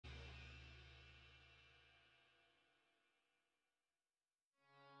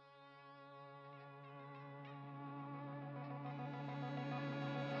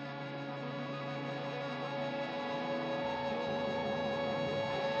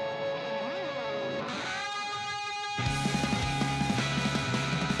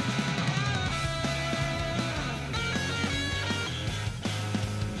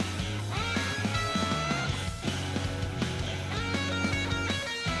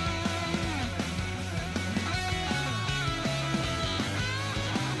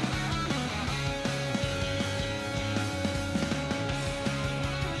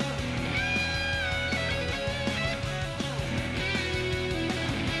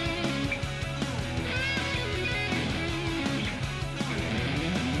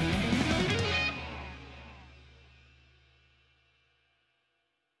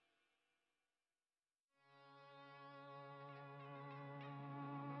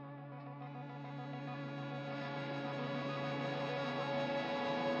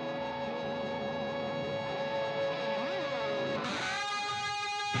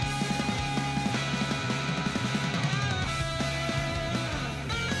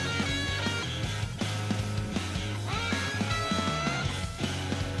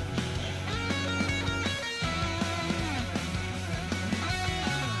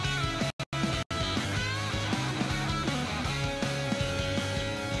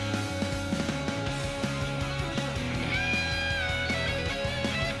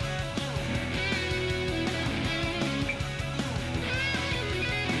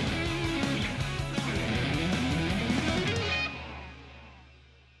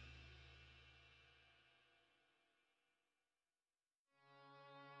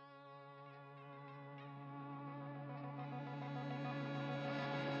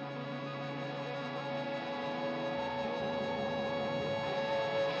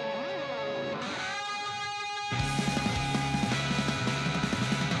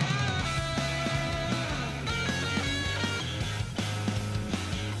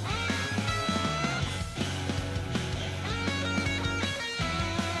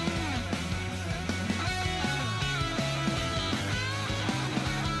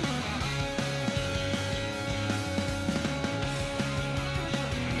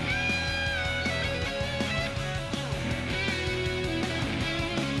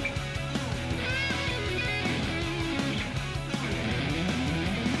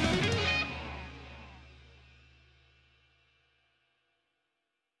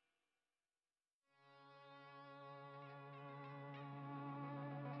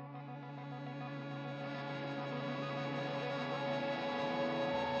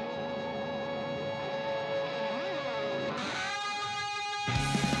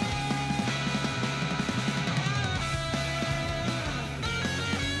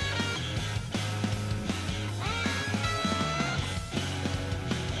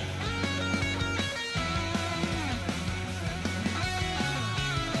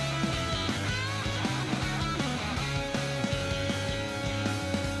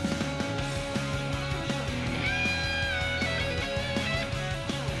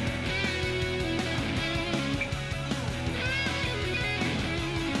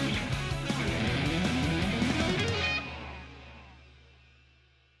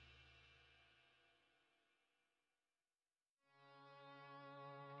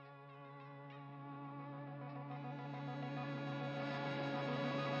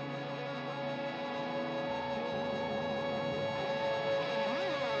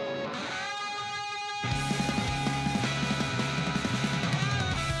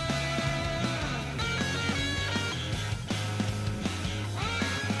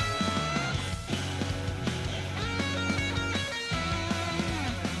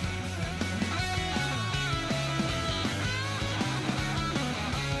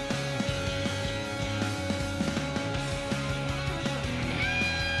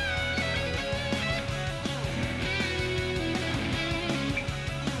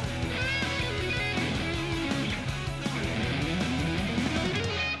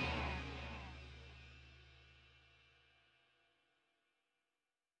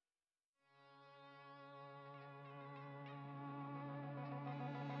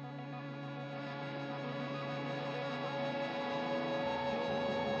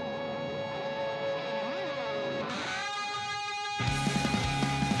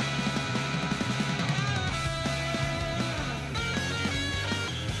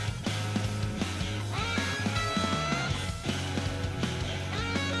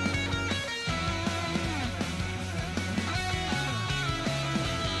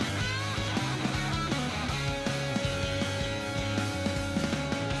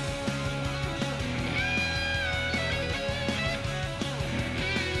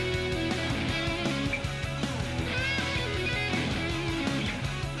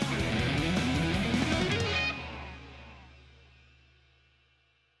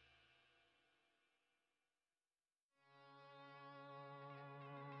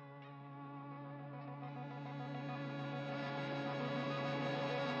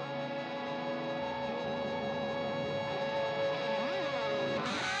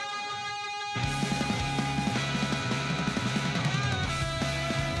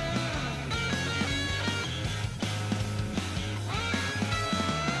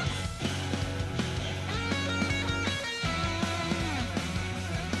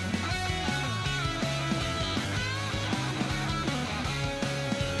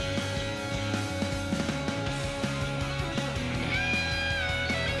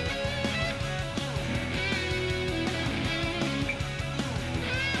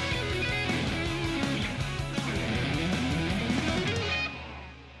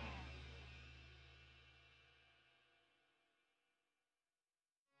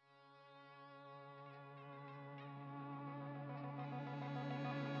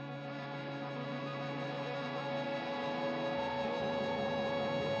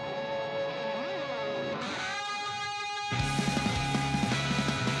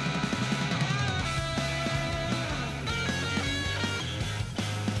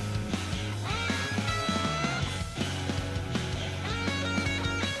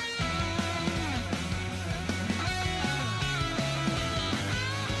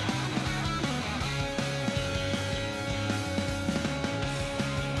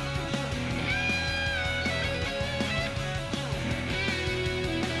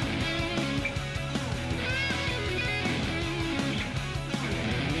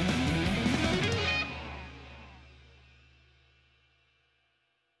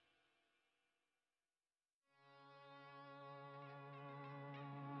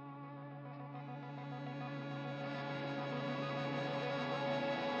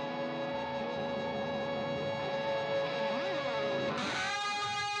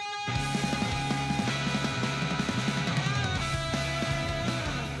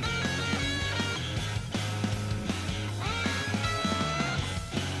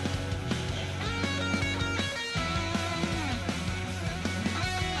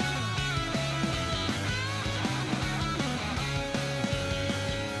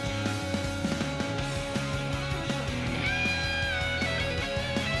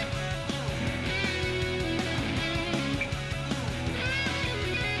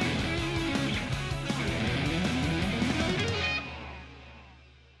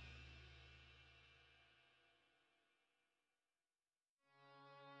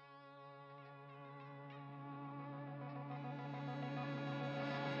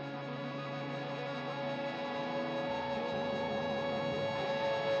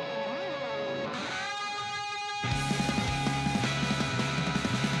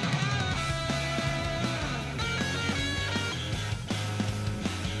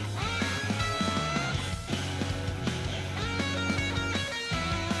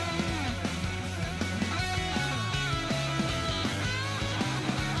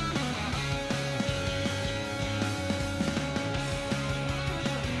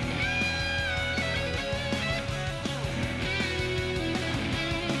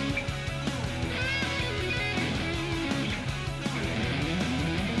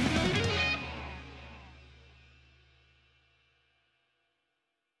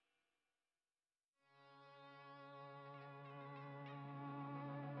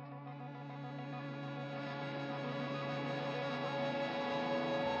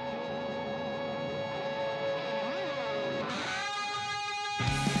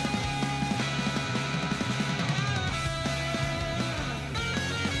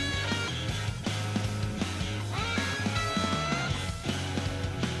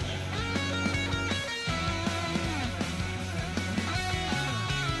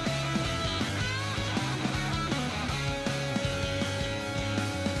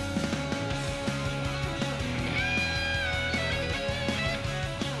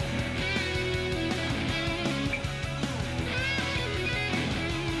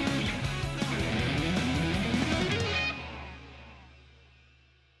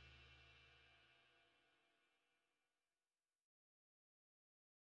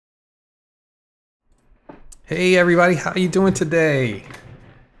Hey everybody, how you doing today?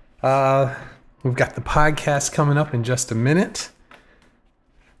 We've got the podcast coming up in just a minute.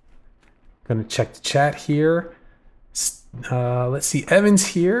 Gonna check the chat here. Let's see, Evan's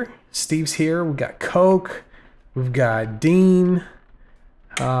here, Steve's here, we've got Coke, we've got Dean,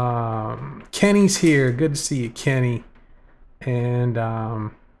 Kenny's here, good to see you, Kenny. And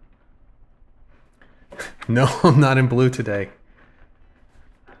no, I'm not in blue today,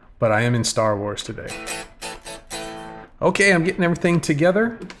 but I am in Star Wars today. Okay, I'm getting everything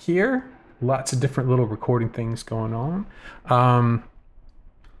together here. Lots of different little recording things going on.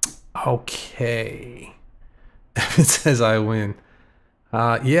 Okay. It says I win.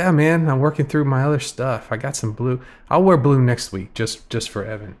 Yeah, man, I'm working through my other stuff. I got some blue. I'll wear blue next week, just for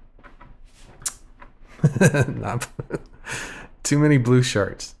Evan. Not too many blue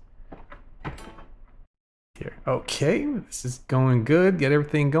shirts. Here. Okay, this is going good. Get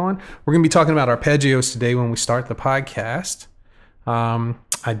everything going. We're going to be talking about arpeggios today when we start the podcast. I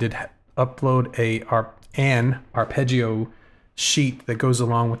did upload an arpeggio sheet that goes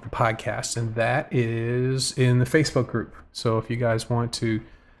along with the podcast, and that is in the Facebook group. So if you guys want to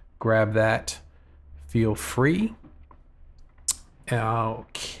grab that, feel free.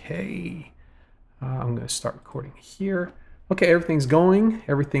 Okay, I'm going to start recording here. Okay, everything's going.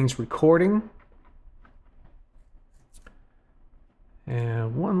 Everything's recording.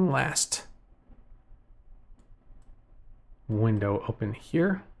 And one last window open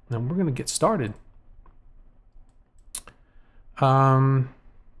here. Now we're going to get started. Bring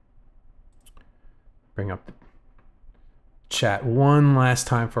up the chat one last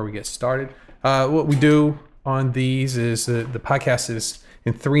time before we get started. What we do on these is the podcast is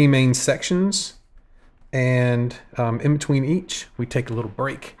in 3 main sections. And in between each, we take a little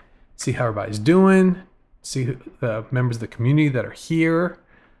break, see how everybody's doing, see the members of the community that are here.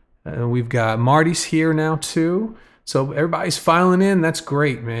 We've got Marty's here now too. So everybody's filing in. That's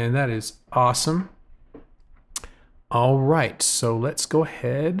great, man. That is awesome. All right, so let's go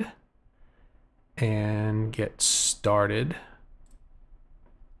ahead and get started.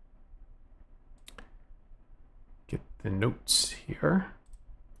 Get the notes here.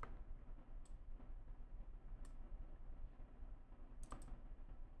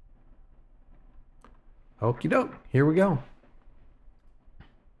 Okie doke, here we go.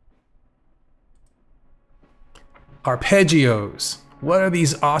 Arpeggios. What are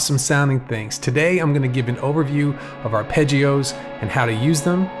these awesome sounding things? Today I'm going to give an overview of arpeggios and how to use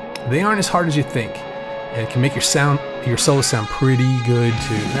them. They aren't as hard as you think, and it can make your solo sound pretty good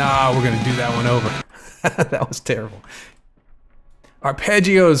too. Nah, we're going to do that one over. That was terrible.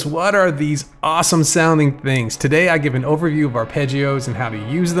 Arpeggios, what are these awesome sounding things? Today I give an overview of arpeggios and how to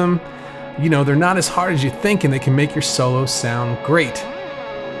use them. You know, they're not as hard as you think, and they can make your solo sound great.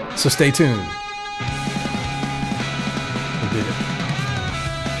 So stay tuned. We did it.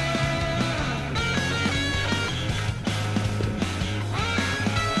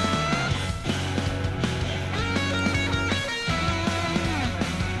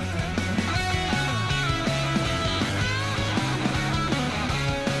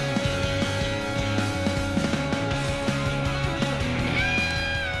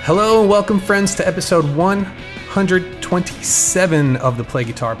 Hello and welcome, friends, to episode 127 of the Play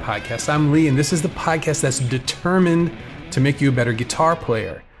Guitar Podcast. I'm Lee, and this is the podcast that's determined to make you a better guitar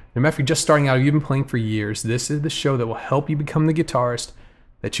player. No matter if you're just starting out or you've been playing for years, this is the show that will help you become the guitarist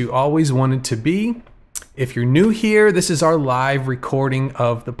that you always wanted to be. If you're new here, this is our live recording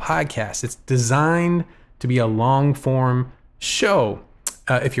of the podcast. It's designed to be a long-form show.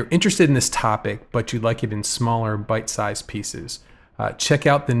 If you're interested in this topic, but you'd like it in smaller, bite-sized pieces, check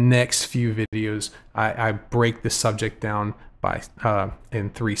out the next few videos. I break the subject down by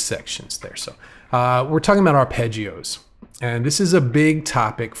in 3 sections there. So we're talking about arpeggios, and this is a big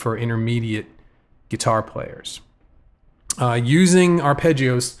topic for intermediate guitar players. Using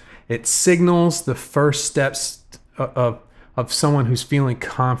arpeggios, it signals the first steps of someone who's feeling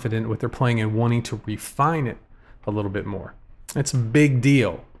confident with their playing and wanting to refine it a little bit more. It's a big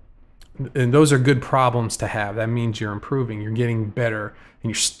deal. And those are good problems to have. That means you're improving, you're getting better, and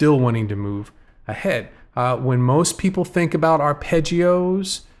you're still wanting to move ahead. When most people think about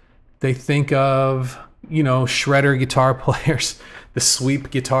arpeggios, they think of, you know, shredder guitar players, the sweep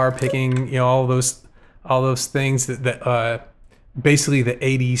guitar picking, you know, all those things that basically the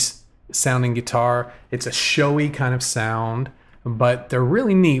 80s sounding guitar. It's a showy kind of sound, but they're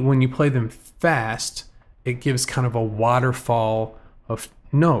really neat when you play them fast. It gives kind of a waterfall of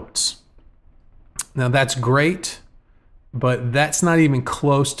notes. Now that's great, but that's not even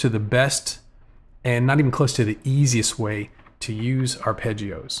close to the best and not even close to the easiest way to use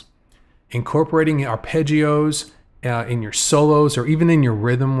arpeggios. incorporating arpeggios in your solos or even in your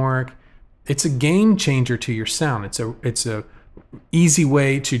rhythm work, it's a game changer to your sound. It's a easy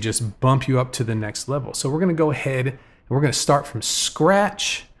way to just bump you up to the next level. So we're going to go ahead and we're going to start from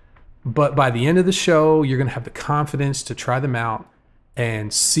scratch, but by the end of the show, you're going to have the confidence to try them out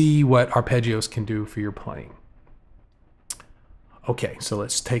and see what arpeggios can do for your playing. Okay, so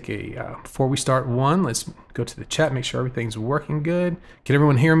let's take before we start one, let's go to the chat, make sure everything's working good. Can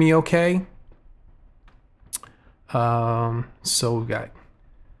everyone hear me okay? So we've got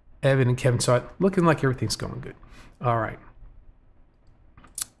Evan and Kevin, so looking like everything's going good. All right.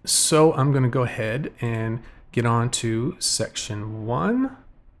 So I'm going to go ahead and get on to section 1.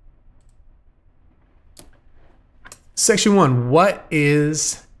 Section 1, what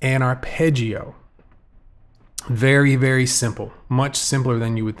is an arpeggio? Very, very simple, much simpler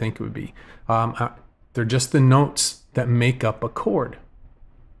than you would think it would be. They're just the notes that make up a chord.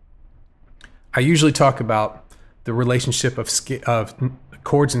 I usually talk about the relationship of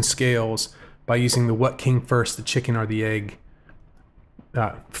chords and scales by using the what came first, the chicken or the egg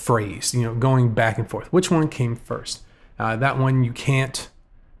phrase, going back and forth. Which one came first? That one you can't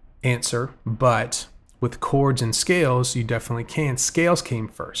answer, but with chords and scales, you definitely can. Scales came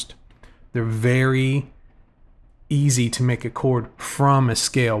first. They're very easy to make a chord from a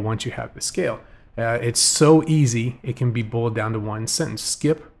scale once you have the scale. It's so easy, it can be boiled down to one sentence.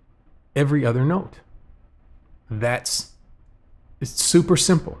 Skip every other note. It's super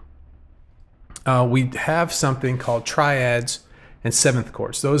simple. We have something called triads and seventh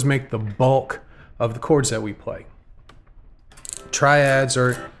chords. Those make the bulk of the chords that we play. Triads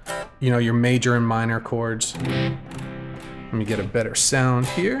are, your major and minor chords. Let me get a better sound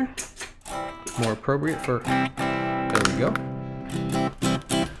here. More appropriate for, there we go.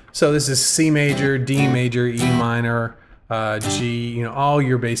 So this is C major, D major, E minor, G, all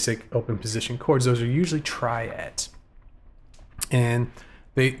your basic open position chords. Those are usually triads. And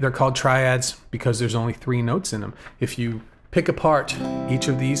they're called triads because there's only 3 notes in them. If you pick apart each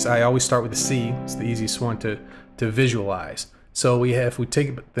of these, I always start with the C. It's the easiest one to visualize. So if we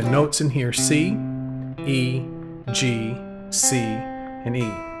take the notes in here, C, E, G, C, and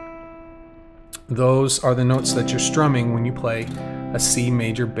E. Those are the notes that you're strumming when you play a C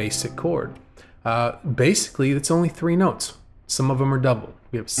major basic chord. Basically, it's only 3 notes. Some of them are double.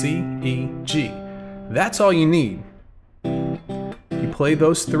 We have C, E, G. That's all you need. You play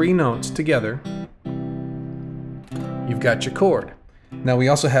those 3 notes together, you've got your chord. Now we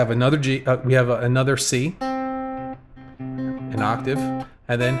also have another G, we have another C, an octave,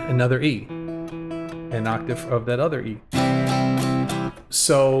 and then another E, an octave of that other E.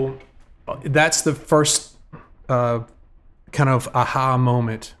 So that's the first kind of aha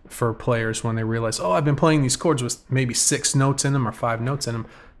moment for players when they realize, oh, I've been playing these chords with maybe 6 notes in them or 5 notes in them,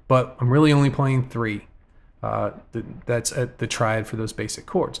 but I'm really only playing 3. That's the triad for those basic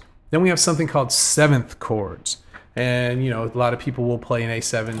chords. Then we have something called seventh chords. And, a lot of people will play an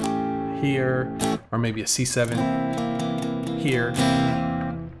A7 here, or maybe a C7 here.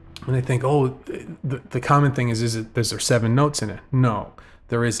 And they think, oh, the common thing is there 7 notes in it? No,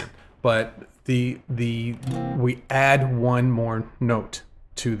 there isn't. But we add 1 more note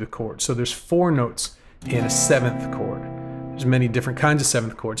to the chord. So there's 4 notes in a 7th chord. There's many different kinds of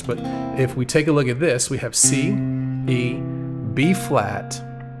 7th chords, but if we take a look at this, we have C, E, B flat,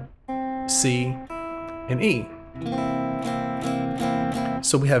 C, and E.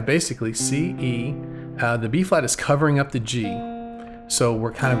 So we have basically C, E, the B flat is covering up the G, so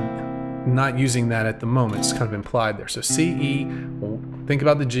we're kind of not using that at the moment, it's kind of implied there. So C, E, well, think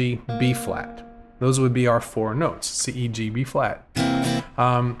about the G, B flat. Those would be our 4 notes, C, E, G, B flat.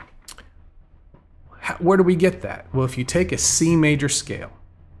 Where do we get that? Well, if you take a C major scale,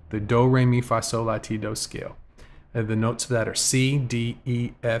 the Do, Re, Mi, Fa, Sol, La, Ti, Do scale, the notes of that are C, D,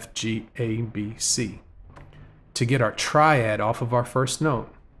 E, F, G, A, B, C. To get our triad off of our first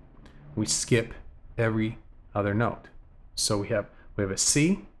note, we skip every other note. So we have a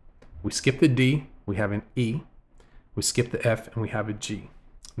C, we skip the D, we have an E, we skip the F, and we have a G.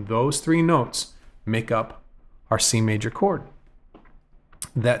 Those 3 notes make up our C major chord.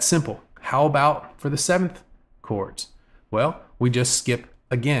 That's simple. How about for the 7th chords? Well, we just skip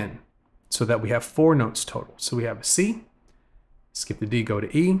again so that we have 4 notes total. So we have a C, skip the D, go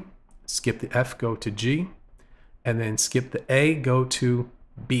to E, skip the F, go to G, and then skip the A, go to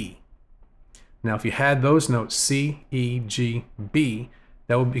B. Now, if you had those notes, C, E, G, B,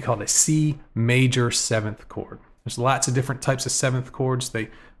 that would be called a C major 7th chord. There's lots of different types of 7th chords.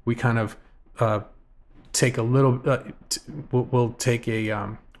 We kind of take a little, we'll take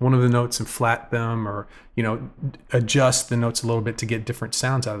a one of the notes and flat them, or adjust the notes a little bit to get different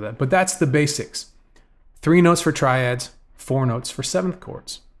sounds out of that. But that's the basics. 3 notes for triads, 4 notes for seventh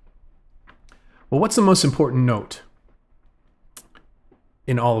chords. Well, what's the most important note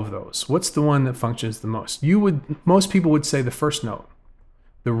in all of those? What's the one that functions the most? Most people would say the first note,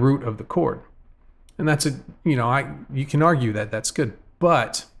 the root of the chord. And that's you can argue that that's good,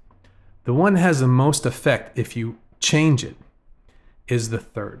 but the one that has the most effect if you change it is the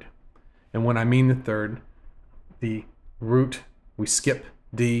third. And when I mean the third, the root, we skip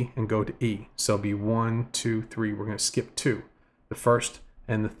D and go to E. So it'll be 1, 2, 3. We're going to skip 2, the first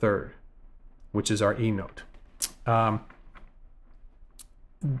and the third, which is our E note.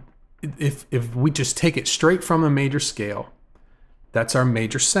 If we just take it straight from a major scale, that's our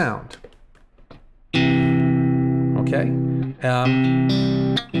major sound. Okay?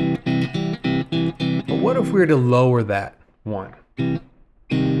 But what if we were to lower that one?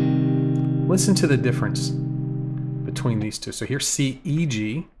 Listen to the difference between these two. So here's C, E,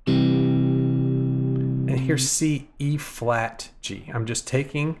 G, and here's C, E flat, G. I'm just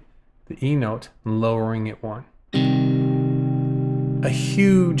taking the E note and lowering it one. A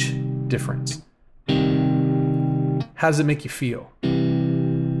huge difference. How does it make you feel?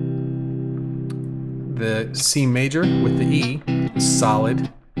 The C major with the E is solid.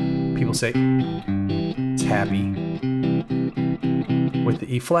 People say it's happy. With the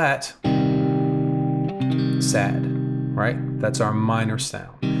E flat, sad, right? That's our minor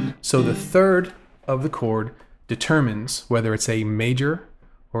sound. So the third of the chord determines whether it's a major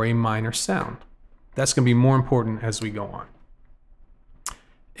or a minor sound. That's going to be more important as we go on.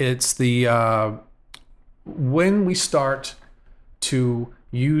 It's when we start to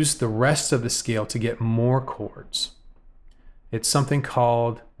use the rest of the scale to get more chords. It's something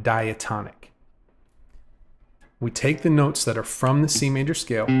called diatonic. We take the notes that are from the C major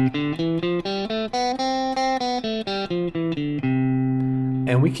scale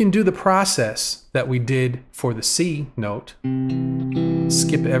and we can do the process that we did for the C note,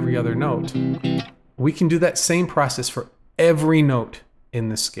 skip every other note. We can do that same process for every note in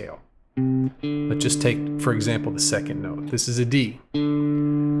the scale. Let's just take, for example, the second note. This is a D.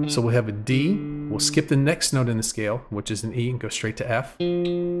 So we'll have a D, we'll skip the next note in the scale, which is an E, and go straight to F.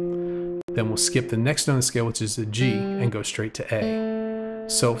 Then we'll skip the next note in the scale, which is a G, and go straight to A.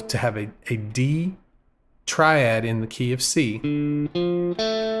 So to have a D triad in the key of C,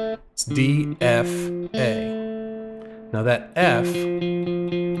 it's D, F, A. Now that F,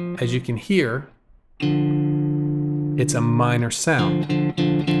 as you can hear, it's a minor sound.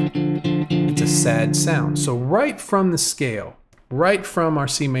 It's a sad sound. So right from the scale, right from our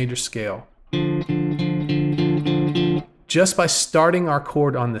C major scale, just by starting our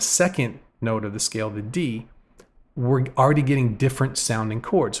chord on the second note of the scale, the D, we're already getting different sounding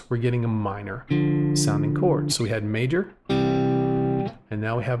chords. We're getting a minor sounding chord. So we had major, and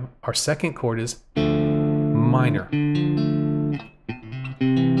now we have our second chord is minor.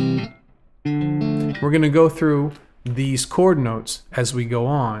 We're going to go through these chord notes as we go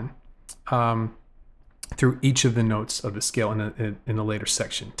on through each of the notes of the scale in a later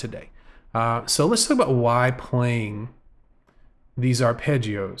section today. So let's talk about why playing these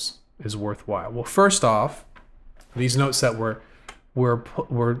arpeggios is worthwhile. Well, first off, these notes that we're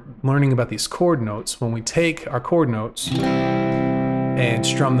learning about, these chord notes, when we take our chord notes and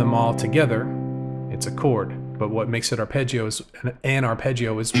strum them all together, it's a chord. But what makes it arpeggios, an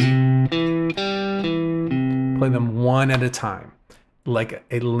arpeggio, is we play them one at a time, like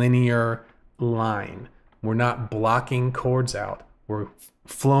a linear line. We're not blocking chords out. We're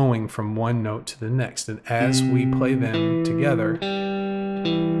flowing from one note to the next. And as we play them together,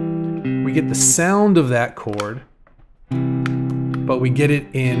 we get the sound of that chord, but we get it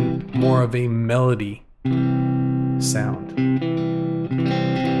in more of a melody sound.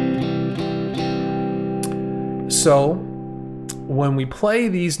 So when we play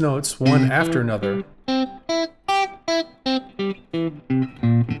these notes one after another,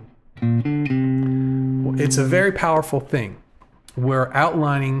 it's a very powerful thing. We're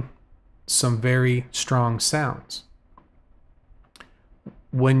outlining some very strong sounds.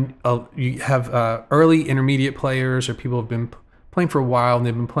 When you have early intermediate players or people who have been playing for a while and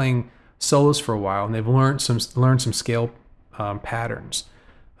they've been playing solos for a while and they've learned some scale patterns,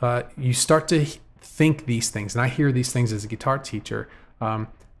 you start to think these things. And I hear these things as a guitar teacher.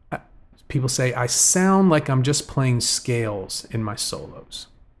 People say, I sound like I'm just playing scales in my solos.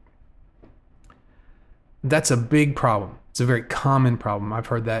 That's a big problem. It's a very common problem. I've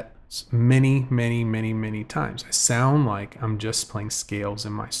heard that many, many, many, many times. I sound like I'm just playing scales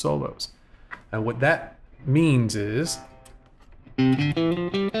in my solos. And what that means is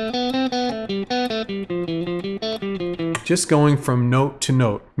Just going from note to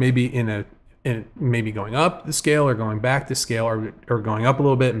note, maybe maybe going up the scale or going back the scale, or going up a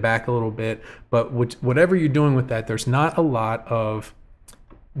little bit and back a little bit. But whatever you're doing with that, there's not a lot of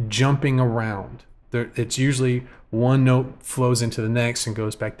jumping around. It's usually one note flows into the next and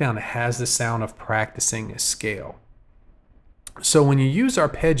goes back down. It has the sound of practicing a scale. So when you use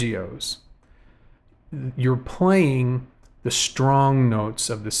arpeggios, you're playing the strong notes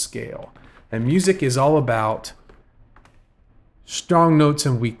of the scale. And music is all about strong notes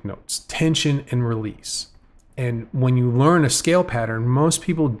and weak notes, tension and release. And when you learn a scale pattern, most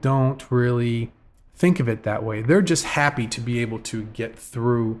people don't really think of it that way. They're just happy to be able to get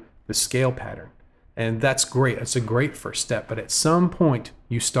through the scale pattern. And that's great. That's a great first step. But at some point,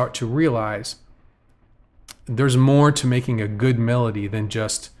 you start to realize there's more to making a good melody than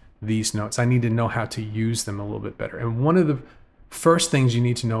just these notes. I need to know how to use them a little bit better. And one of the first things you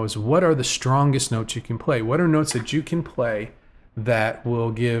need to know is, what are the strongest notes you can play? What are notes that you can play that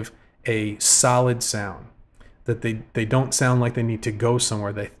will give a solid sound, that they don't sound like they need to go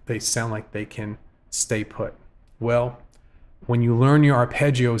somewhere, they sound like they can stay put? Well, when you learn your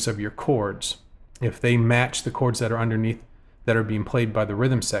arpeggios of your chords, if they match the chords that are underneath that are being played by the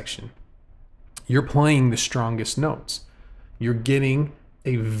rhythm section, you're playing the strongest notes. You're getting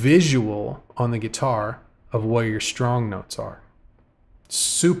a visual on the guitar of where your strong notes are.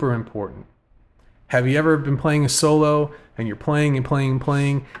 Super important. Have you ever been playing a solo and you're playing and playing and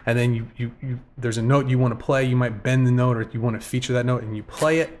playing, and then you there's a note you want to play, you might bend the note or you want to feature that note, and you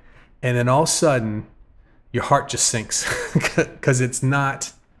play it, and then all of a sudden your heart just sinks because it's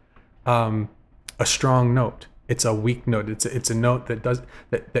not a strong note. It's a weak note. It's a note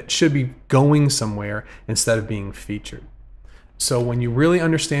that should be going somewhere instead of being featured. So when you really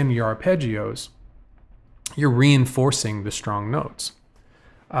understand your arpeggios, you're reinforcing the strong notes.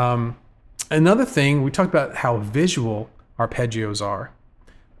 Another thing, we talked about how visual arpeggios are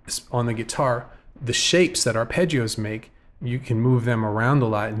on the guitar. The shapes that arpeggios make, you can move them around a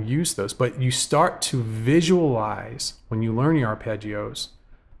lot and use those, but you start to visualize when you learn your arpeggios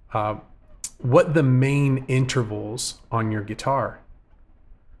what the main intervals on your guitar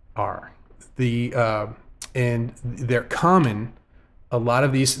are. And they're common. A lot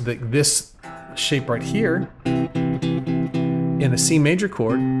of these, this shape right here in a C major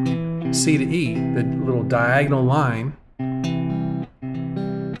chord, C to E, the little diagonal line,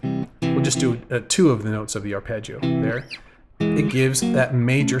 we'll just do two of the notes of the arpeggio there. It gives that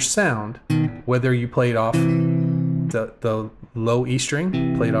major sound, whether you play it off the low E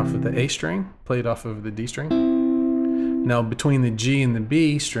string, play it off of the A string, play it off of the D string. Now between the G and the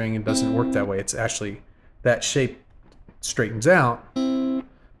B string, it doesn't work that way. It's actually, that shape straightens out. But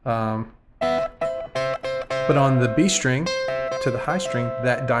on the B string to the high string,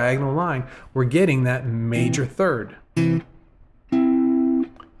 that diagonal line, we're getting that major third. And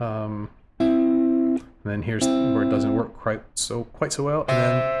then here's where it doesn't work quite so well, and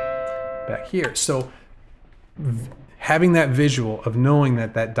then back here. So having that visual of knowing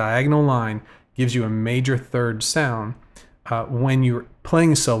that that diagonal line gives you a major third sound, when you're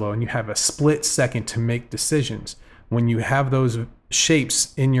playing a solo and you have a split second to make decisions, when you have those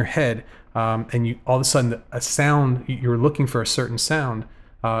shapes in your head, and you all of a sudden a sound, you're looking for a certain sound,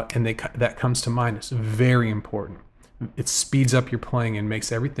 and that comes to mind, is very important. It speeds up your playing and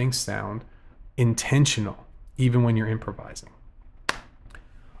makes everything sound intentional, even when you're improvising.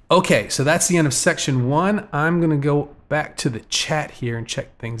 Okay, so that's the end of section 1. I'm going to go back to the chat here and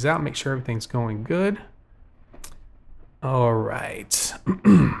check things out, make sure everything's going good. All right.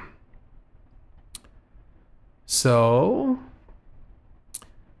 So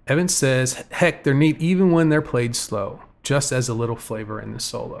Evan says, heck, they're neat even when they're played slow, just as a little flavor in the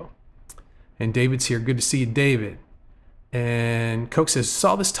solo. And David's here. Good to see you, David. And Coke says,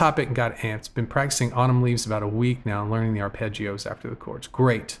 saw this topic and got amped. Been practicing Autumn Leaves about a week now and learning the arpeggios after the chords.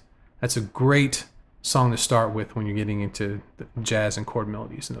 Great. That's a great song to start with when you're getting into the jazz and chord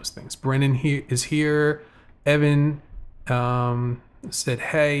melodies and those things. Brennan is here. Evan said,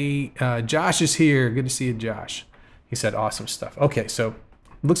 hey, Josh is here. Good to see you, Josh. He said awesome stuff. Okay, so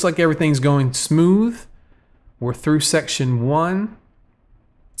looks like everything's going smooth. We're through section 1.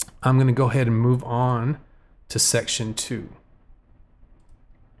 I'm going to go ahead and move on to section 2.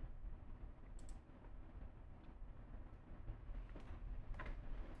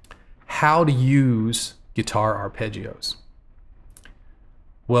 How to use guitar arpeggios.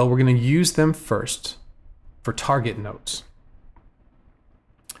 Well, we're going to use them first for target notes.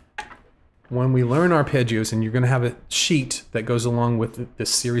 When we learn arpeggios, and you're going to have a sheet that goes along with this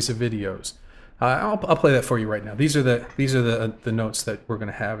series of videos, I'll play that for you right now. These are the notes that we're going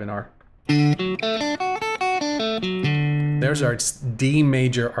to have in our. There's our D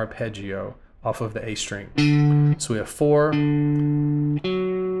major arpeggio off of the A string. So we have 4.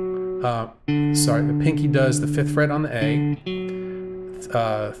 Sorry, the pinky does the 5th fret on the A,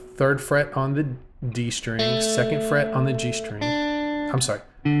 3rd fret on the D string, 2nd fret on the G string. I'm sorry,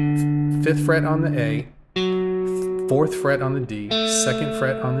 5th fret on the A, 4th fret on the D, 2nd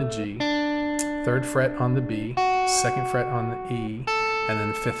fret on the G, 3rd fret on the B, 2nd fret on the E, and then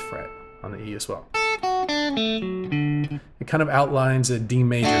the 5th fret on the E as well. It kind of outlines a D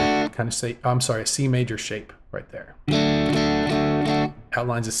major, a C major shape right there.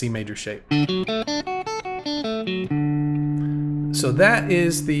 Outlines a C major shape. So that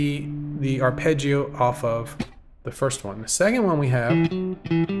is the arpeggio off of the first one. The second one we have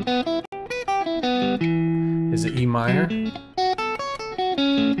is the E minor,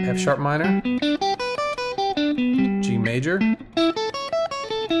 F sharp minor, G major,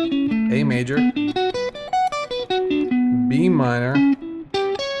 A major, B minor,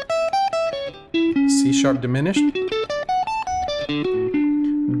 C sharp diminished.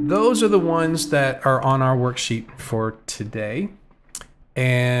 Those are the ones that are on our worksheet for today.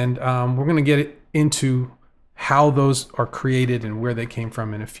 And we're going to get into how those are created and where they came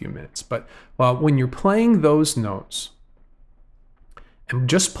from in a few minutes. But when you're playing those notes and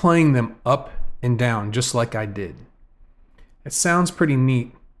just playing them up and down, just like I did, it sounds pretty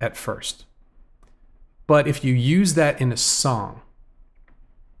neat at first. But if you use that in a song,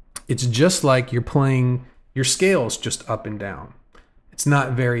 it's just like you're playing your scales just up and down. It's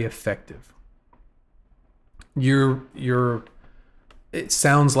not very effective. It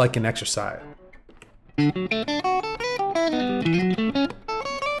sounds like an exercise.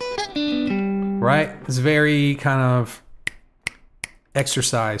 Right? It's very kind of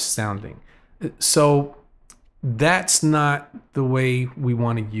exercise sounding. So that's not the way we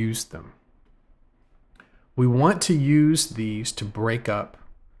want to use them. We want to use these to break up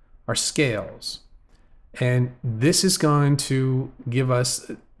our scales. And this is going to give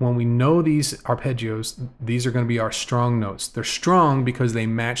us, when we know these arpeggios, these are going to be our strong notes. They're strong because they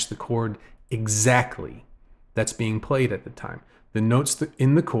match the chord exactly that's being played at the time. The notes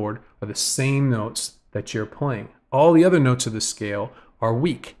in the chord are the same notes that you're playing. All the other notes of the scale are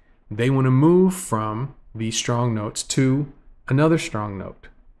weak. They want to move from these strong notes to another strong note.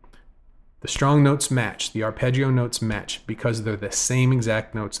 The strong notes match, the arpeggio notes match because they're the same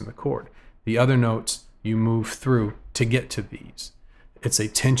exact notes in the chord. The other notes you move through to get to these. It's a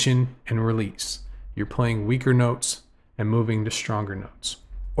tension and release. You're playing weaker notes and moving to stronger notes.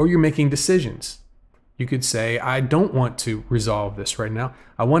 Or you're making decisions. You could say, I don't want to resolve this right now.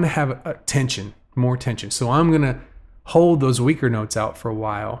 I want to have a tension, more tension. So I'm going to hold those weaker notes out for a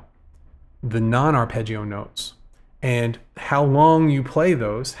while, the non-arpeggio notes. And how long you play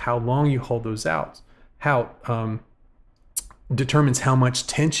those, how long you hold those out, determines how much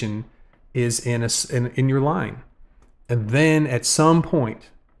tension is in your line. And then at some point,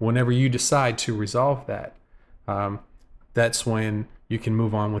 whenever you decide to resolve that, that's when you can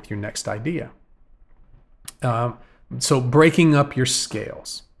move on with your next idea. So breaking up your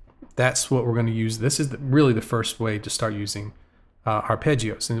scales, that's what we're going to use. This is really the first way to start using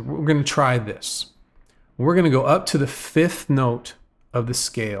arpeggios. And we're going to try this. We're going to go up to the 5th note of the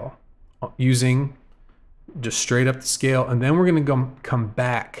scale using just straight up the scale, and then we're going to come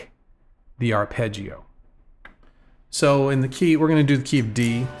back the arpeggio. So in the key, we're going to do the key of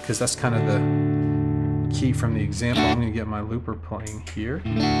D because that's kind of the key from the example. I'm going to get my looper playing here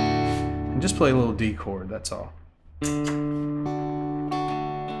and just play a little D chord, that's all.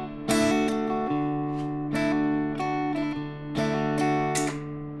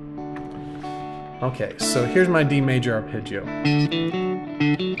 Okay, so here's my D major arpeggio.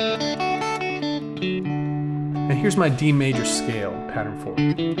 And here's my D major scale pattern 4.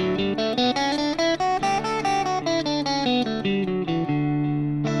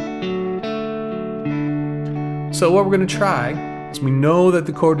 So what we're going to try is, we know that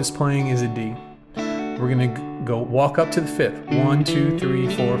the chord is playing is a D. We're going to go walk up to the 5th. 1, 2,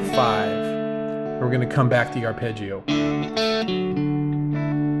 3, 4, 5. We're going to come back the arpeggio.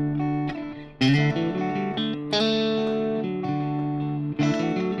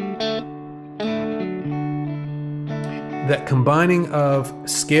 That combining of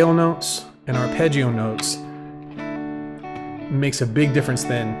scale notes and arpeggio notes makes a big difference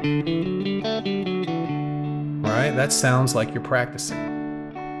then. Right? That sounds like you're practicing.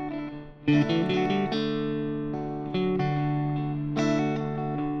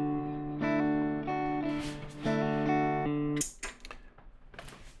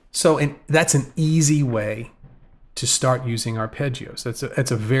 So, and that's an easy way to start using arpeggios.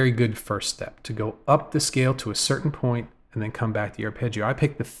 That's a very good first step, to go up the scale to a certain point and then come back to the arpeggio. I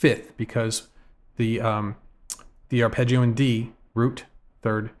picked the fifth because the arpeggio in D, root,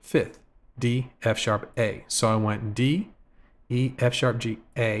 third, fifth, D, F sharp, A. So I went D, E, F sharp, G,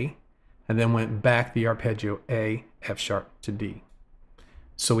 A, and then went back the arpeggio A, F sharp to D.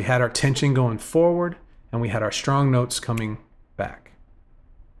 So we had our tension going forward and we had our strong notes coming back.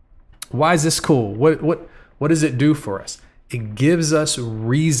 Why is this cool? What does it do for us? It gives us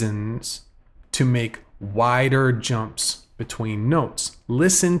reasons to make wider jumps between notes.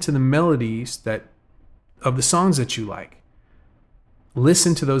 Listen to the melodies of the songs that you like.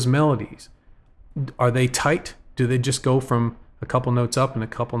 Listen to those melodies. Are they tight? Do they just go from a couple notes up and a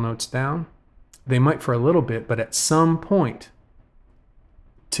couple notes down? They might for a little bit, but at some point,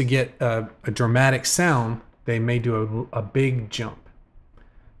 to get a dramatic sound, they may do a big jump.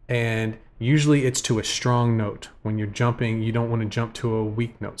 And usually it's to a strong note. When you're jumping, you don't want to jump to a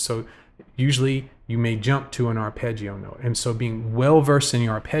weak note. So usually you may jump to an arpeggio note. And so being well versed in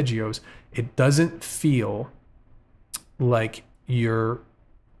your arpeggios, it doesn't feel like you're,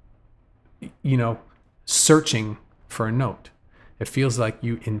 searching for a note. It feels like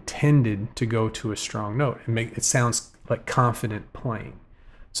you intended to go to a strong note and it sounds like confident playing.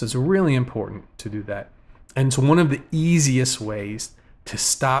 So it's really important to do that. And it's one of the easiest ways to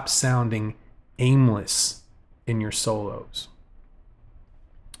stop sounding aimless in your solos.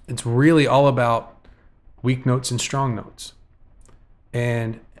 It's really all about weak notes and strong notes.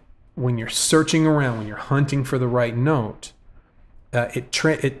 And when you're searching around, when you're hunting for the right note,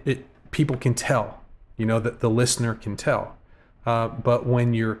 people can tell, that the listener can tell. But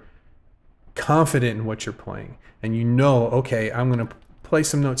when you're confident in what you're playing and okay, I'm going to play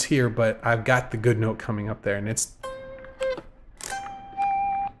some notes here, but I've got the good note coming up there, and it's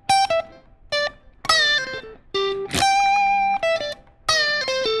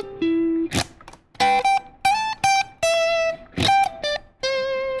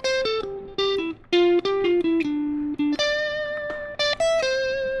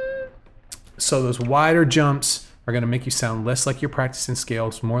so those wider jumps are going to make you sound less like you're practicing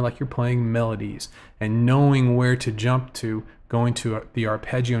scales, more like you're playing melodies, and knowing where to jump to, going to the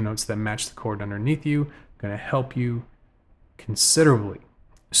arpeggio notes that match the chord underneath you, going to help you considerably.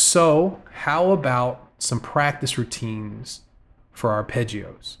 So how about some practice routines for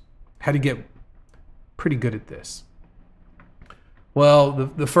arpeggios? How to get pretty good at this? Well,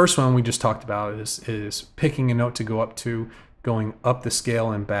 the first one we just talked about is picking a note to go up to, going up the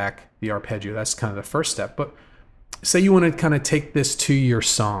scale and back the arpeggio. That's kind of the first step. But say you want to kind of take this to your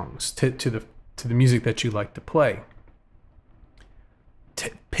songs, to the music that you like to play.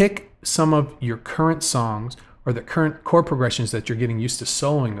 Pick some of your current songs or the current chord progressions that you're getting used to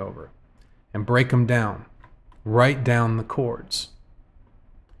soloing over and break them down. Write down the chords.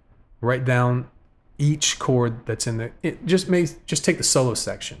 Write down each chord that's in just take the solo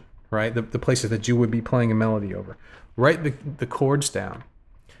section, right? The places that you would be playing a melody over. Write the chords down.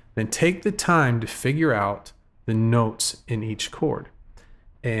 Then take the time to figure out the notes in each chord.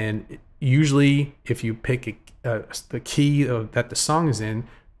 And usually if you pick the key that the song is in,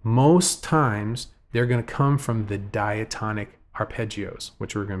 most times they're going to come from the diatonic arpeggios,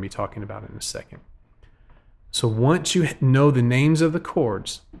 which we're going to be talking about in a second. So once you know the names of the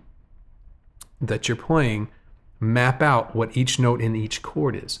chords that you're playing, map out what each note in each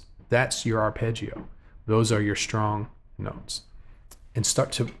chord is. That's your arpeggio. Those are your strong notes. And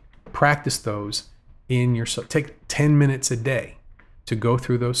start to practice those in your song. Take 10 minutes a day to go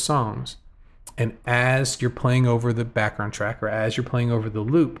through those songs. And as you're playing over the background track or as you're playing over the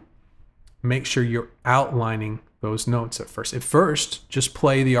loop, make sure you're outlining those notes at first. At first, just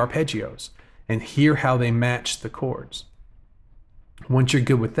play the arpeggios and hear how they match the chords. Once you're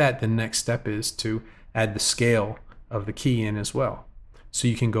good with that, the next step is to add the scale of the key in as well, so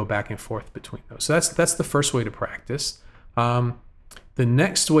you can go back and forth between those. So that's the first way to practice. The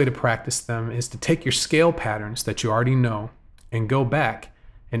next way to practice them is to take your scale patterns that you already know and go back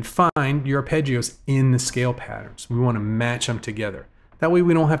and find your arpeggios in the scale patterns. We want to match them together. That way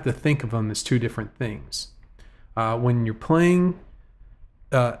we don't have to think of them as two different things. When you're playing,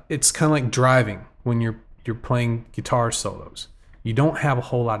 it's kind of like driving when you're playing guitar solos. You don't have a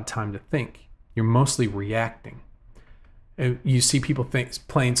whole lot of time to think. You're mostly reacting. You see people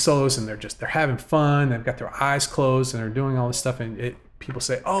playing solos and they're having fun. They've got their eyes closed and they're doing all this stuff. And people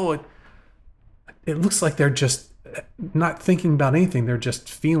say, "Oh, it looks like they're just not thinking about anything. They're just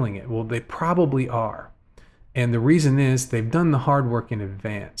feeling it." Well, they probably are. And the reason is they've done the hard work in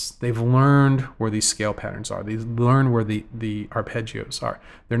advance. They've learned where these scale patterns are. They've learned where the arpeggios are.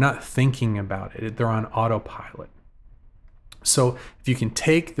 They're not thinking about it. They're on autopilot. So if you can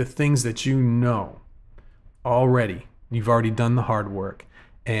take the things that you know already, you've already done the hard work,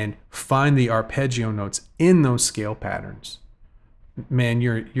 and find the arpeggio notes in those scale patterns, man,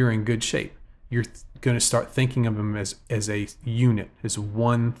 you're in good shape. You're going to start thinking of them as a unit, as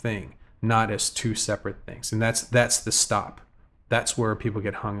one thing, not as two separate things. And that's the stop. That's where people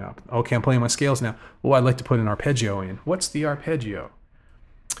get hung up. Okay, I'm playing my scales now. Oh, I'd like to put an arpeggio in. What's the arpeggio?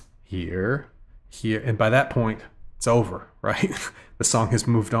 Here, and by that point, it's over, right? The song has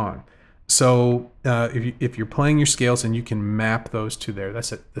moved on. So if you're playing your scales and you can map those to there, that's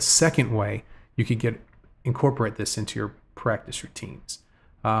the second way you could incorporate this into your practice routines.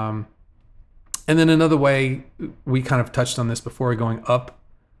 And then another way, we kind of touched on this before, going up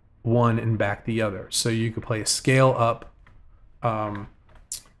one and back the other. So you could play a scale up,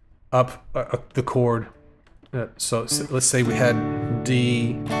 the chord. So let's say we had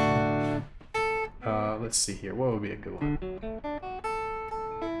D. Let's see here. What would be a good one?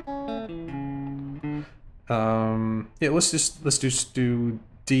 Yeah, let's just do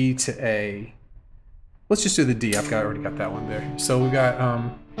D to A. Let's just do the D. Already got that one there. So we got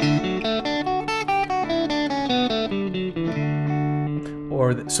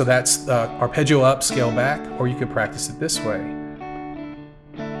so that's arpeggio up, scale back, or you could practice it this way.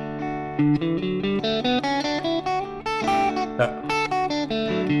 Let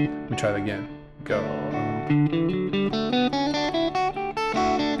me try that again. Go.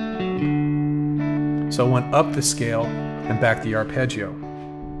 So I went up the scale and back the arpeggio.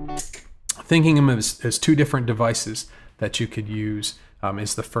 Thinking of them as two different devices that you could use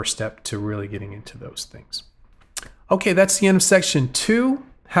is the first step to really getting into those things. Okay, that's the end of section 2,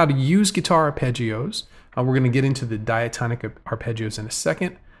 how to use guitar arpeggios. We're going to get into the diatonic arpeggios in a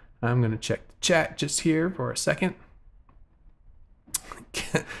second. I'm going to check the chat just here for a second.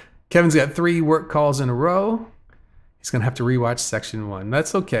 Kevin's got 3 work calls in a row. He's going to have to rewatch section 1.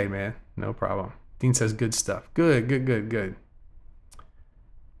 That's okay, man. No problem. Dean says good stuff. Good.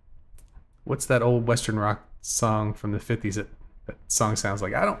 What's that old Western rock song from the 50s that song sounds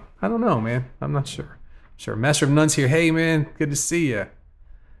like? I don't know, man. I'm not sure. Master of None's here. Hey, man. Good to see you.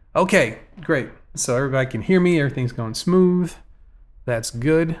 Okay, great. So everybody can hear me. Everything's going smooth. That's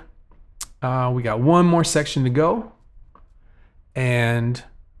good. We got one more section to go. And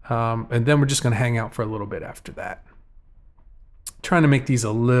then we're just going to hang out for a little bit after that. Trying to make these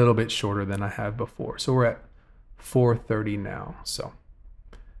a little bit shorter than I have before. So we're at 4:30 now. So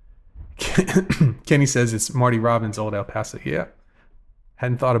Kenny says it's Marty Robbins' old El Paso. Yeah,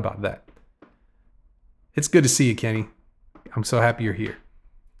 hadn't thought about that. It's good to see you, Kenny. I'm so happy you're here.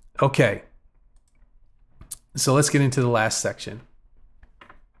 Okay, so let's get into the last section.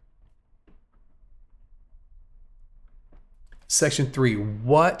 Section 3,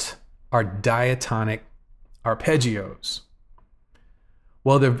 what are diatonic arpeggios?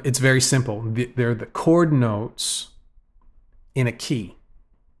 Well, it's very simple. They're the chord notes in a key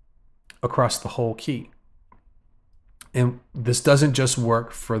across the whole key. And this doesn't just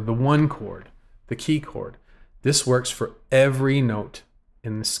work for the one chord, the key chord. This works for every note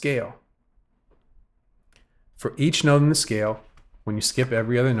in the scale. For each note in the scale, when you skip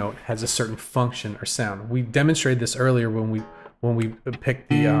every other note, has a certain function or sound. We demonstrated this earlier when we picked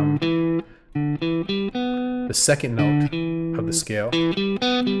the second note of the scale,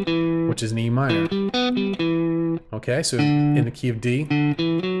 which is an E minor. Okay, so in the key of D,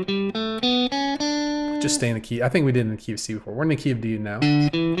 just stay in the key. I think we did in the key of C before. We're in the key of D now.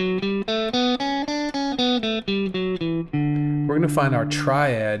 We're going to find our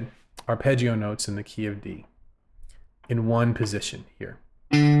triad arpeggio notes in the key of D in one position here.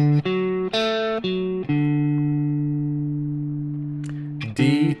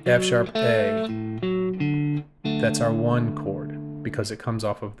 D, F sharp, A. That's our one chord because it comes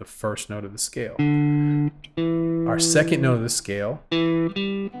off of the first note of the scale. Our second note of the scale,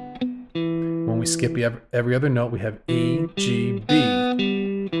 when we skip every other note, we have E, G,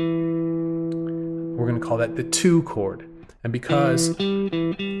 B. We're going to call that the 2 chord. And because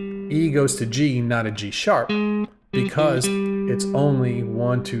E goes to G, not a G sharp, because it's only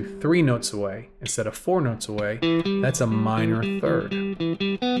 1, 2, 3 notes away instead of 4 notes away, that's a minor third.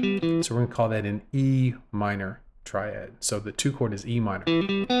 So we're going to call that an E minor triad. So the 2 chord is E minor.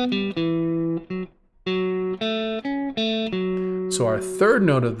 So our third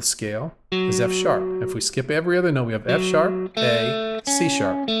note of the scale is F sharp. If we skip every other note, we have F sharp, A, C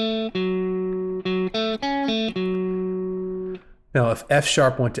sharp. Now if F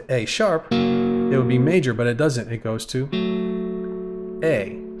sharp went to A sharp, it would be major, but it doesn't. It goes to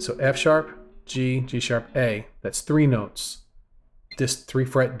A. So F sharp, G, G sharp, A. That's 3 notes, 3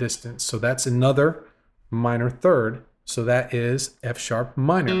 fret distance. So that's another minor third. So that is F sharp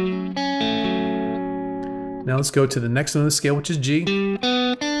minor. Now let's go to the next note of the scale, which is G.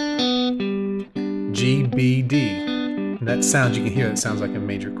 G, B, D. And that sound, you can hear, that sounds like a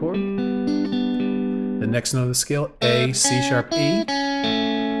major chord. The next note of the scale, A, C sharp, E.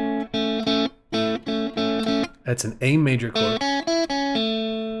 That's an A major chord.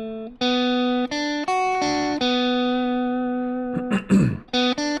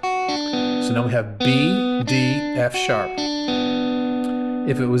 So now we have B, D, F sharp.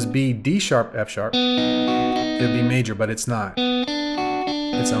 If it was B, D sharp, F sharp, it would be major, but it's not.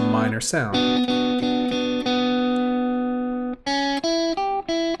 It's a minor sound.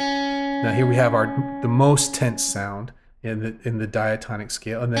 Now here we have the most tense sound in the diatonic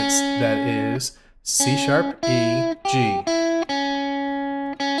scale, and that is C sharp, E, G.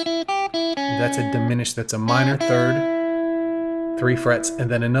 That's a diminished, that's a minor third, 3 frets,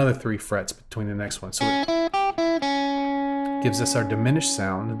 and then another 3 frets between the next one. So it gives us our diminished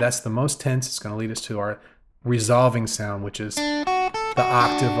sound. That's the most tense. It's going to lead us to our resolving sound, which is the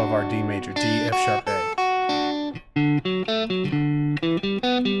octave of our D major, D, F sharp, A.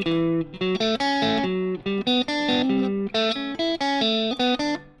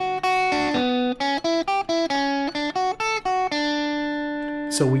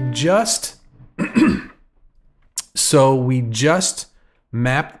 So we just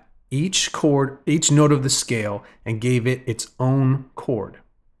mapped each chord, each note of the scale, and gave it its own chord.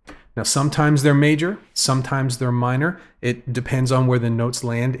 Now sometimes they're major, sometimes they're minor. It depends on where the notes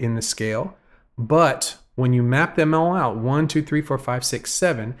land in the scale. But when you map them all out, 1, 2, 3, 4, 5, 6,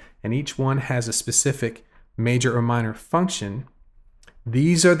 7, and each one has a specific major or minor function,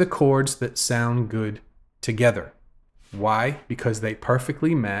 these are the chords that sound good together. Why? Because they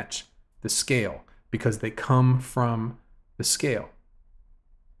perfectly match the scale, because they come from the scale.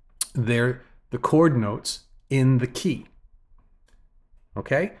 They're the chord notes in the key.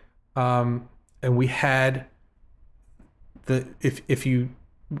 Okay? And we had if you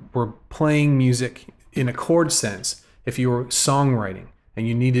were playing music in a chord sense, if you were songwriting and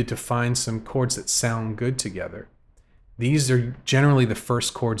you needed to find some chords that sound good together, these are generally the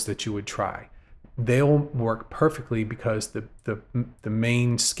first chords that you would try. They'll work perfectly because the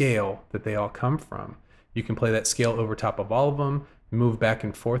main scale that they all come from, you can play that scale over top of all of them, move back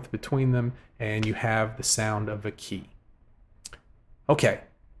and forth between them, and you have the sound of a key. Okay,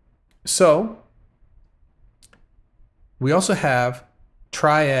 so we also have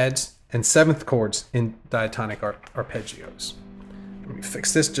triads and seventh chords in diatonic arpeggios. Let me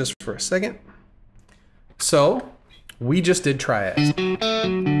fix this just for a second. So we just did triads.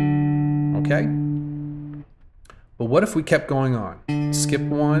 Okay? But what if we kept going on? Skip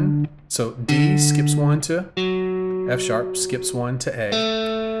 1, so D skips 1 to F sharp, skips 1 to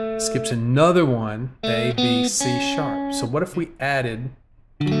A, skips another 1, A, B, C sharp. So what if we added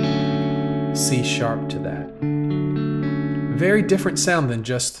C sharp to that? Very different sound than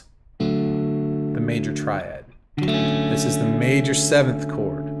just the major triad. This is the major 7th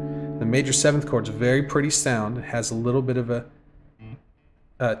chord. The major 7th chord is a very pretty sound. It has a little bit of a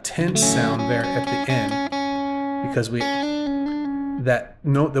tense sound there at the end, because that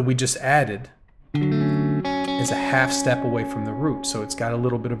note that we just added is a half step away from the root, so it's got a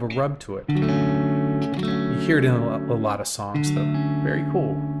little bit of a rub to it. You hear it in a lot of songs though. Very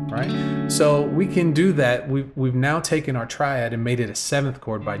cool, right? So we can do that. We've now taken our triad and made it a 7th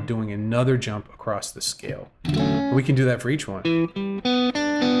chord by doing another jump across the scale. We can do that for each one.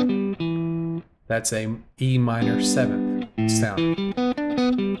 That's a E minor 7th sound.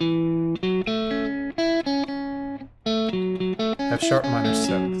 F sharp minor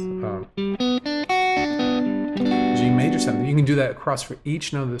 7th, G major 7th. You can do that across for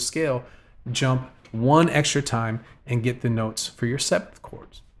each note of the scale, jump one extra time, and get the notes for your 7th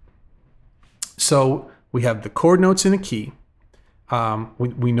chords. So we have the chord notes in a key.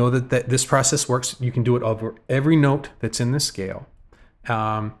 We know that this process works. You can do it over every note that's in the scale.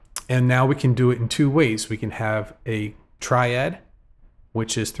 And now we can do it in 2 ways. We can have a triad,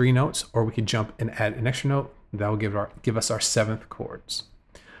 which is 3 notes, or we can jump and add an extra note. That will give us our 7th chords.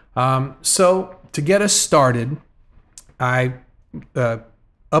 So to get us started, I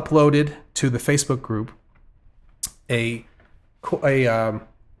uploaded to the Facebook group a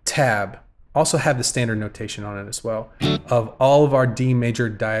tab. Also have the standard notation on it as well, of all of our D major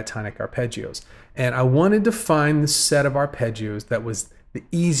diatonic arpeggios. And I wanted to find the set of arpeggios that was the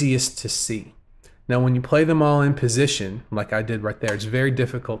easiest to see. Now when you play them all in position, like I did right there, it's very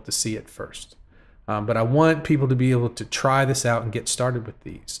difficult to see at first. But I want people to be able to try this out and get started with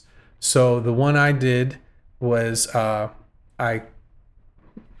these. So the one I did was I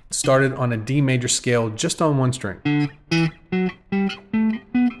started on a D major scale just on one string.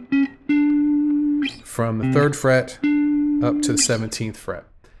 From the 3rd fret up to the 17th fret.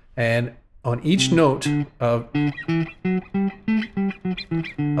 And on each note of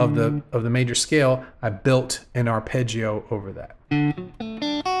the major scale, I built an arpeggio over that.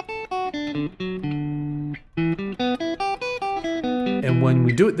 And when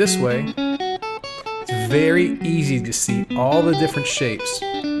we do it this way, it's very easy to see all the different shapes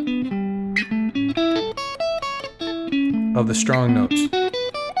of the strong notes.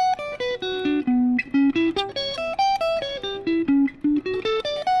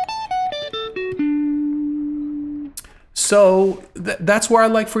 So that's where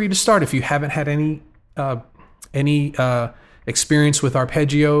I'd like for you to start. If you haven't had any experience with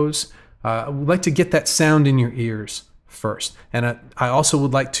arpeggios, I would like to get that sound in your ears first. And I also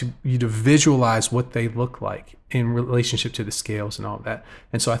would like you to visualize what they look like in relationship to the scales and all of that.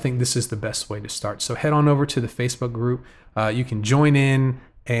 And so I think this is the best way to start. So head on over to the Facebook group. You can join in,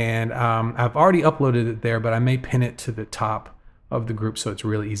 and I've already uploaded it there, but I may pin it to the top of the group so it's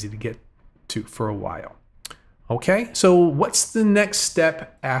really easy to get to for a while. Okay, so what's the next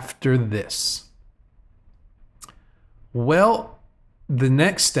step after this? Well, the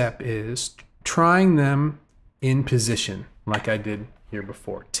next step is trying them in position, like I did here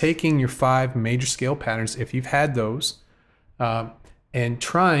before. Taking your 5 major scale patterns, if you've had those, and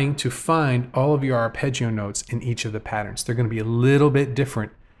trying to find all of your arpeggio notes in each of the patterns. They're going to be a little bit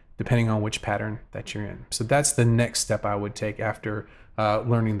different depending on which pattern that you're in. So that's the next step I would take after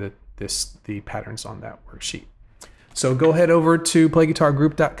learning the patterns on that worksheet. So go ahead over to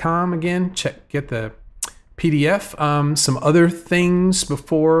playguitargroup.com again, get the PDF. Some other things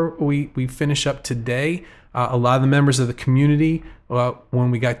before we finish up today. A lot of the members of the community,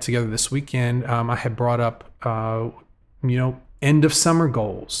 when we got together this weekend, I had brought up, end of summer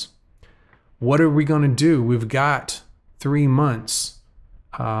goals. What are we going to do? We've got 3 months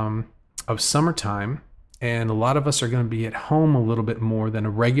of summertime, and a lot of us are going to be at home a little bit more than a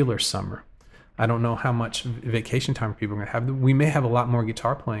regular summer. I don't know how much vacation time people are going to have. We may have a lot more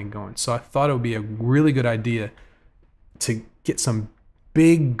guitar playing going. So I thought it would be a really good idea to get some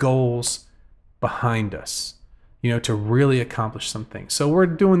big goals behind us, to really accomplish some things. So we're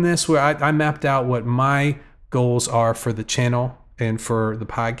doing this where I mapped out what my goals are for the channel and for the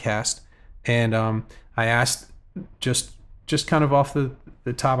podcast. And I asked just kind of off the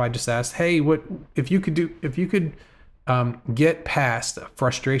top, I just asked, hey, what if you could get past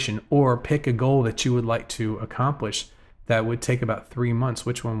frustration or pick a goal that you would like to accomplish that would take about 3 months,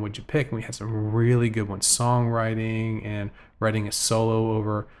 which one would you pick? And we had some really good ones: songwriting and writing a solo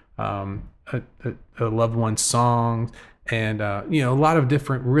over a loved one's song, and a lot of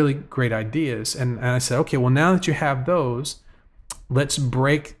different really great ideas. And I said, okay, well, now that you have those, let's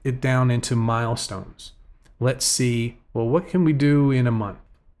break it down into milestones. Let's see, well, what can we do in a month?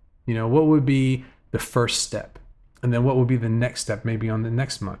 What would be the first step? And then what would be the next step, maybe on the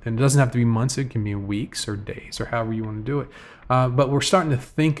next month? And it doesn't have to be months. It can be weeks or days or however you want to do it. But we're starting to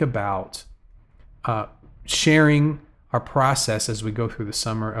think about sharing our process as we go through the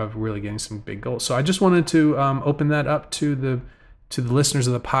summer of really getting some big goals. So I just wanted to open that up to the listeners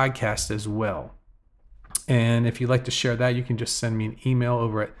of the podcast as well. And if you'd like to share that, you can just send me an email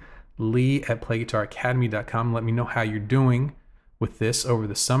over at lee@playguitaracademy.com. Let me know how you're doing with this over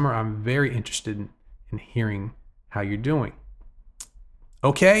the summer. I'm very interested in hearing how you're doing.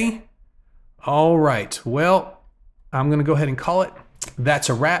 Okay? All right. Well, I'm going to go ahead and call it. That's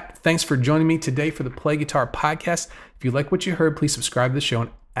a wrap. Thanks for joining me today for the Play Guitar Podcast. If you like what you heard, please subscribe to the show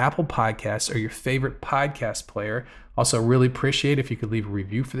on Apple Podcasts or your favorite podcast player. Also, really appreciate if you could leave a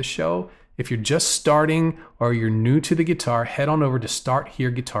review for the show. If you're just starting or you're new to the guitar, head on over to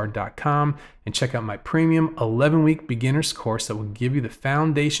starthereguitar.com and check out my premium 11-week beginner's course that will give you the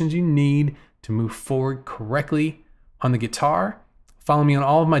foundations you need to move forward correctly on the guitar. Follow me on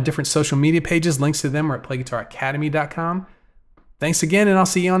all of my different social media pages. Links to them are at playguitaracademy.com. Thanks again, and I'll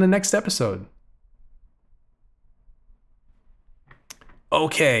see you on the next episode.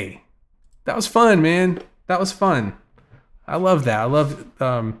 Okay. That was fun, man. That was fun. I love that. I love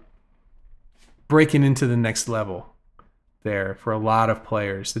breaking into the next level there for a lot of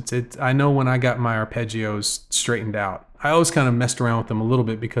players. I know when I got my arpeggios straightened out, I always kind of messed around with them a little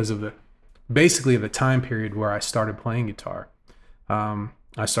bit because of basically the time period where I started playing guitar.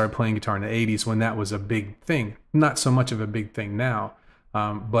 I started playing guitar in the 80s when that was a big thing. Not so much of a big thing now,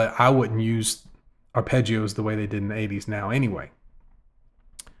 but I wouldn't use arpeggios the way they did in the 80s now anyway.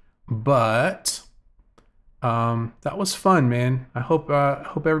 But That was fun, man. I hope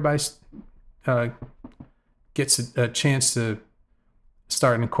everybody gets a chance to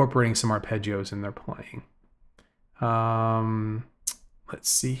start incorporating some arpeggios in their playing. Let's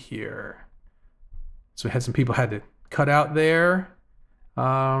see here. So we had some people had to cut out there.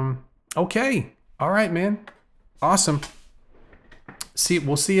 Okay. All right, man. Awesome.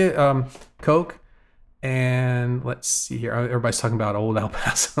 We'll see you, Coke. And let's see here. Everybody's talking about old El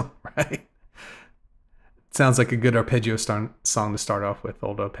Paso, right? Sounds like a good arpeggio song to start off with,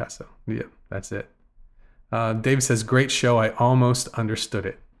 old El Paso. Yeah, that's it. David says, great show. I almost understood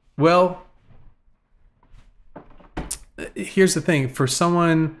it. Well, here's the thing. For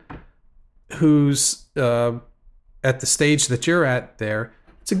someone who's at the stage that you're at there,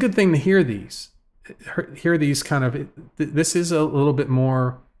 it's a good thing to hear these. Hear these kind of, this is a little bit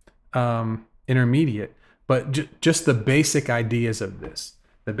more intermediate, but just the basic ideas of this.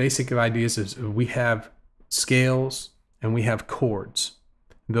 The basic ideas is we have scales and we have chords.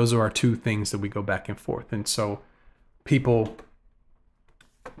 Those are our two things that we go back and forth. And so people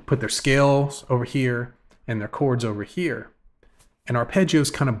put their scales over here and their chords over here. And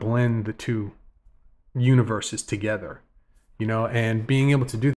arpeggios kind of blend the two universes together, you know, and being able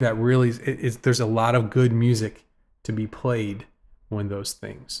to do that really is there's a lot of good music to be played when those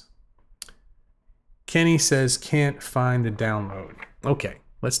things. Kenny says, can't find the download. Okay,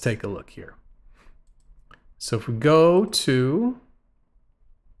 let's take a look here. So if we go to,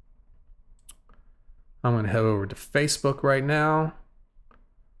 I'm going to head over to Facebook right now.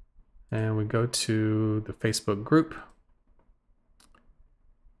 And we go to the Facebook group.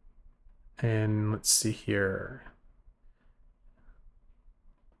 And let's see here.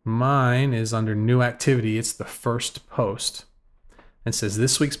 Mine is under new activity. It's the first post. And says,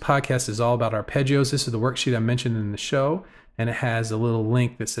 this week's podcast is all about arpeggios. This is the worksheet I mentioned in the show. And it has a little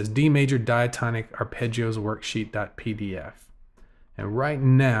link that says D major diatonic arpeggios worksheet.pdf. And right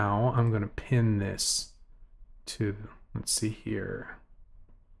now, I'm going to pin this to, let's see here.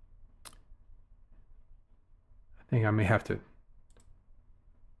 I think I may have to,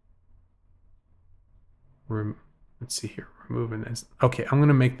 let's see here, removing this. Okay, I'm going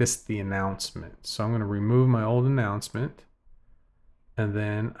to make this the announcement. So I'm going to remove my old announcement. And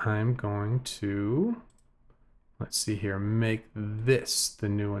then I'm going to, let's see here, make this the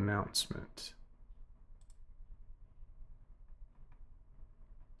new announcement.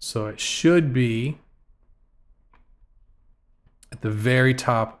 So it should be at the very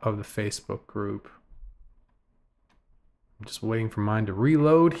top of the Facebook group. I'm just waiting for mine to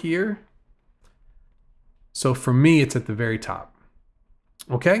reload here. So for me, it's at the very top.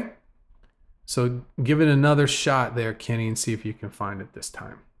 Okay? So give it another shot there, Kenny, and see if you can find it this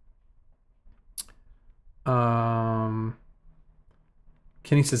time.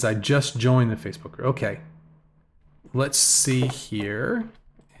 Kenny says, I just joined the Facebook group. Okay. Let's see here.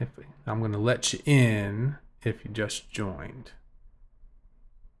 I'm going to let you in if you just joined.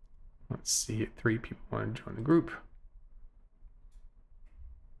 Let's see if 3 people want to join the group.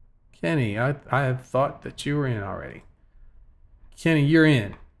 Kenny, I had thought that you were in already. Kenny, you're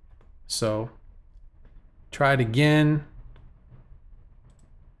in. So try it again.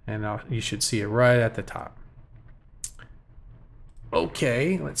 And you should see it right at the top.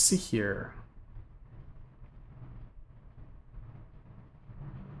 Okay, let's see here.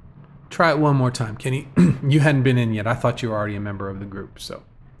 Try it one more time, Kenny. You hadn't been in yet. I thought you were already a member of the group. So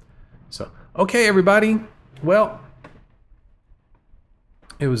okay, everybody. Well,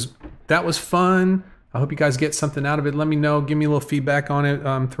 that was fun. I hope you guys get something out of it. Let me know. Give me a little feedback on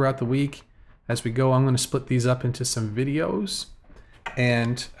it throughout the week as we go. I'm going to split these up into some videos,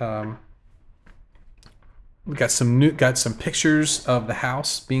 and we got some pictures of the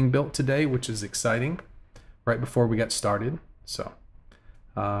house being built today, which is exciting. Right before we got started, so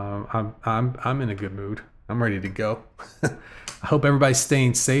I'm in a good mood. I'm ready to go. I hope everybody's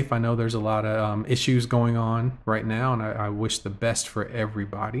staying safe. I know there's a lot of issues going on right now, and I wish the best for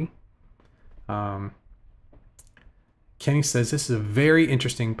everybody. Kenny says, this is a very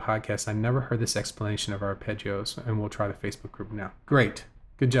interesting podcast. I never heard this explanation of arpeggios, and we'll try the Facebook group now. Great.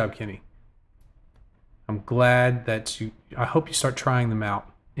 Good job, Kenny. I'm glad that I hope you start trying them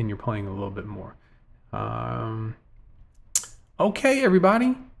out and you're playing a little bit more. Okay,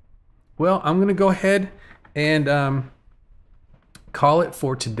 everybody. Well, I'm going to go ahead and call it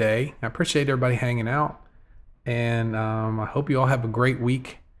for today. I appreciate everybody hanging out, and I hope you all have a great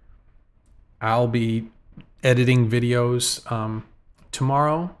week. I'll be editing videos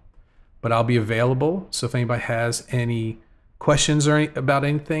tomorrow, but I'll be available. So if anybody has any questions or about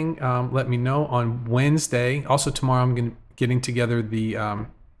anything, let me know on Wednesday. Also tomorrow, I'm getting together the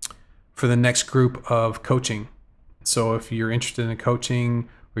for the next group of coaching. So if you're interested in coaching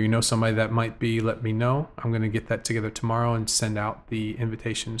or you know somebody that might be, let me know. I'm going to get that together tomorrow and send out the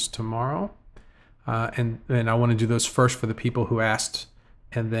invitations tomorrow. And then I want to do those first for the people who asked.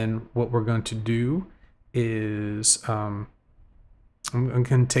 And then what we're going to do is I'm going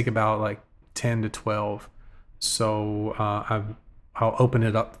to take about like 10 to 12. So I'll open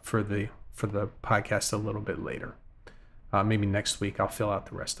it up for the podcast a little bit later. Maybe next week I'll fill out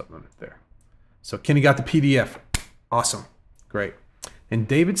the rest of them there. So Kenny got the PDF. Awesome. Great. And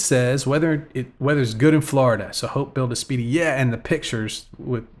David says weather's good in Florida, so hope build a speedy. Yeah, and the pictures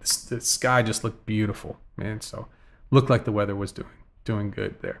with the sky just looked beautiful, man. So looked like the weather was doing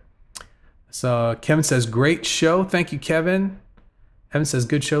good there. So Kevin says great show. Thank you, Kevin. Evan says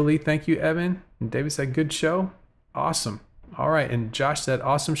good show, Lee. Thank you, Evan. And David said good show. Awesome. All right. And Josh said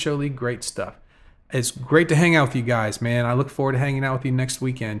awesome show, Lee. Great stuff. It's great to hang out with you guys, man. I look forward to hanging out with you next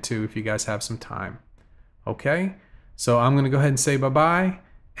weekend too, if you guys have some time. Okay. So I'm going to go ahead and say bye-bye.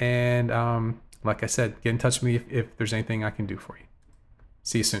 And like I said, get in touch with me if there's anything I can do for you.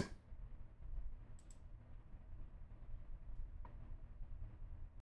 See you soon.